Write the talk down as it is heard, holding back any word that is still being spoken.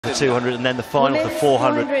The 200 and then the final, the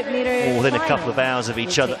 400, all within a couple of hours of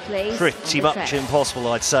each other. Pretty much impossible,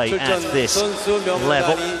 I'd say, at this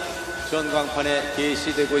level.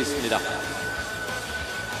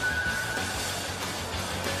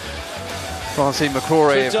 Francine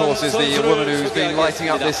McCrory, of course, is the woman who's been lighting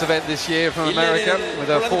up this event this year from America with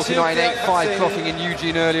a 49.85 clocking in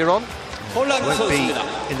Eugene earlier on. Won't be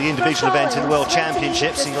in the individual event in the World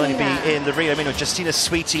Championships. He'll only be in the Rio. Justina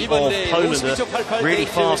Sweety of Poland, a really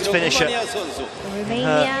fast finisher in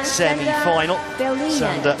her semi-final.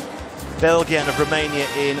 Sanda, Belgyan of Romania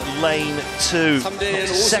in lane 2.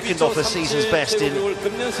 Second off the season's best in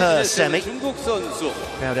her semi.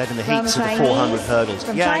 Bowed out in the heats of the 400 hurdles.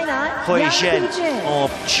 Yang Huizhen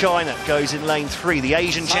of China goes in lane 3, the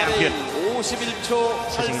Asian champion.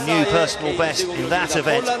 Setting a new personal best in that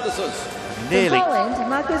event. Nearly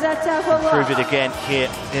improved it again here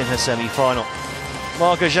in her semi-final.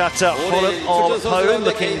 Margorzata of Poland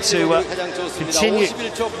looking to continue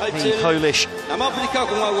the Polish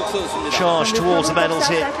charge towards the medals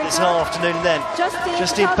here this afternoon. And then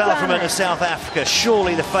Justine PALFRAMAN of South Africa,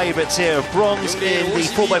 surely the favourites here, of bronze in the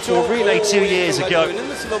 4x4 relay 2 years ago, and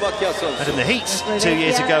in the heats 2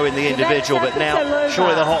 years ago in the individual, but now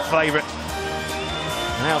surely the hot favourite.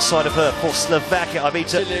 And outside of her for Slovakia,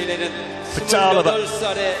 Iveta PUTALOVA,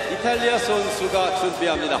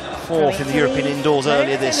 fourth in the European indoors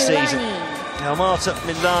earlier this season. Now Marta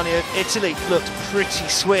MILANI of Italy looked pretty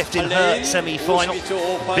swift in her semi-final.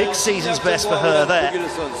 Big season's best for her there. Did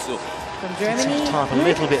some time a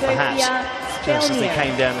little bit perhaps, just as they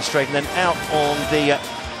came down the straight. And then out on the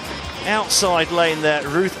outside lane there,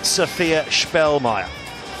 Ruth Sophia SPELMEYER.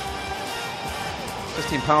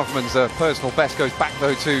 Justine PALFRAMAN's personal best goes back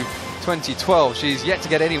though to 2012. She's yet to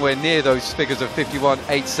get anywhere near those figures of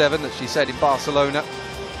 51.87 that she set in Barcelona.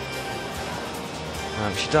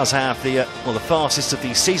 She does have the well, the fastest of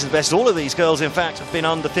the season best. All of these girls, in fact, have been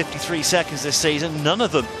under 53 seconds this season. None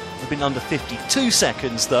of them have been under 52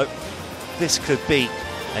 seconds, though. This could be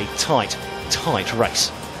a tight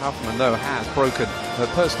race. PALFRAMAN, though, has broken her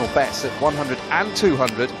personal best at 100 and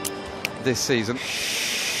 200 this season.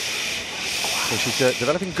 So she's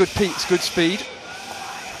developing good peaks, good speed.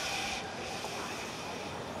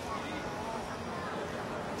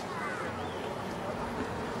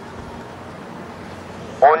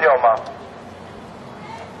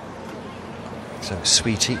 So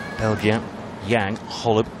Sweety, Belgyan, Yang,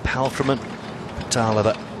 HOLUB, PALFRAMAN,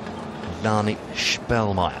 PUTALOVA, MILANI,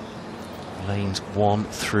 SPELMEYER. Lanes 1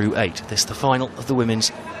 through 8. This is the final of the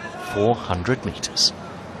women's 400 metres.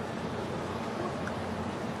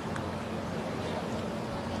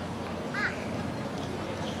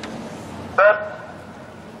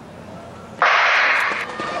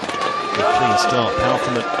 Clean start.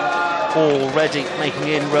 PALFRAMAN already making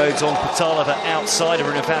inroads on PUTALOVA outside of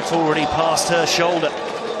her, and in fact already past her shoulder.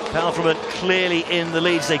 PALFRAMAN clearly in the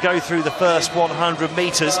lead as they go through the first 100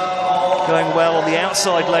 metres. Going well on the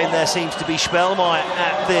outside lane there seems to be SPELMEYER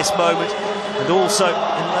at this moment, and also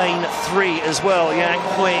in lane 3 as well, Yang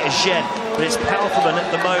Huizhen. But it's PALFRAMAN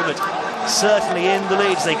at the moment, certainly in the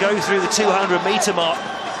lead as they go through the 200-metre mark.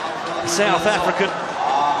 South African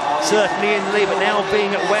certainly in the lead, but now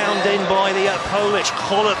being wound in by the Polish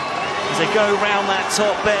HOLUB as they go round that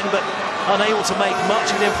top bend, but unable to make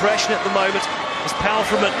much of an impression at the moment as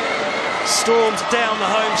PALFRAMAN storms down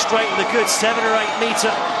the home straight with a good 7 or 8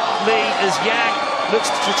 metre lead as Yang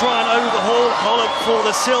looks to try and overhaul HOLUB for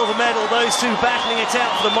the silver medal. Those two battling it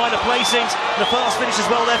out for the minor placings. And a fast finish as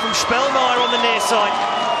well there from SPELMEYER on the near side.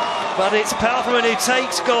 But it's PALFRAMAN who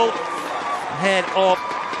takes gold ahead of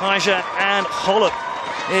Huizhen and HOLUB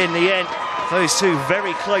in the end. Those two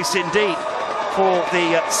very close indeed for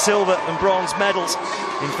the silver and bronze medals.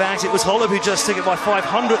 In fact, it was HOLUB who just took it by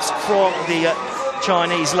 500ths from the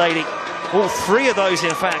Chinese lady. All three of those,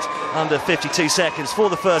 in fact, under 52 seconds for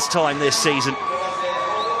the first time this season. And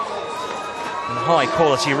a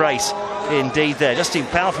high-quality race indeed there. Justine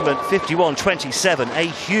PALFRAMAN, 51.27, a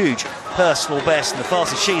huge personal best and the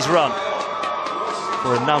fastest she's run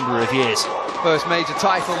for a number of years. First major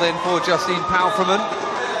title then for Justine PALFRAMAN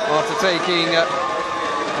after taking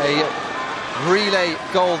a relay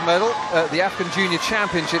gold medal at the African Junior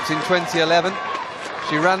Championships in 2011.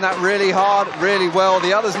 She ran that really hard, really well.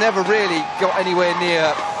 The others never really got anywhere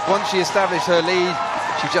near. Once she established her lead,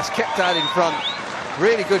 she just kept out in front.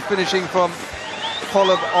 Really good finishing from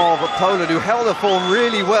HOLUB of Poland, who held her form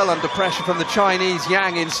really well under pressure from the Chinese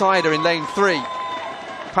Yang inside her in lane 3.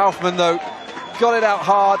 PALFRAMAN, though, got it out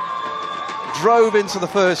hard, drove into the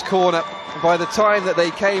first corner. And by the time that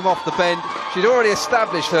they came off the bend, she'd already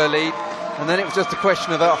established her lead. And then it was just a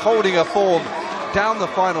question of her holding her form down the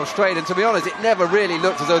final straight, and to be honest, it never really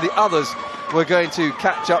looked as though the others were going to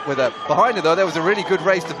catch up with her. Behind her, though, there was a really good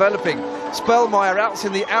race developing. SPELMEYER out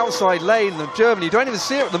in the outside lane of Germany. You don't even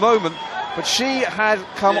see her at the moment, but she had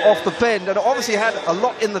come off the bend and obviously had a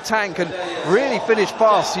lot in the tank and really finished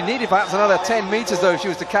fast. She needed perhaps another 10 metres, though, if she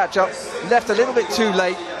was to catch up. Left a little bit too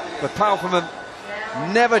late, but PALFRAMAN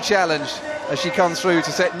never challenged as she comes through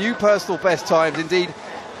to set new personal best times. Indeed,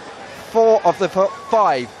 4 of the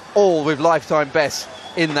 5, all with lifetime bests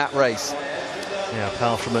in that race. Yeah,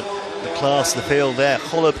 PALFRAMAN, the class of the field there.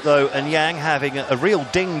 HOLUB, though, and Yang having a real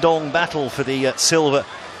ding-dong battle for the silver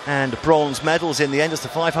and bronze medals in the end. It's the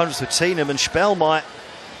 500s for Teenham, and SPELMEYER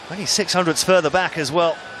only 600s further back as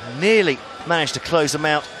well. Nearly managed to close them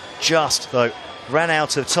out, just, though, ran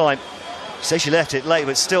out of time. She says she left it late,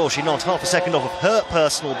 but still she knocked half a second off of her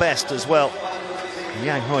personal best as well. And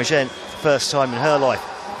Yang Huizhen, first time in her life,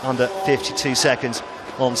 under 52 seconds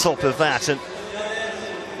on top of that, and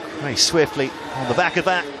very swiftly on the back of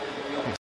that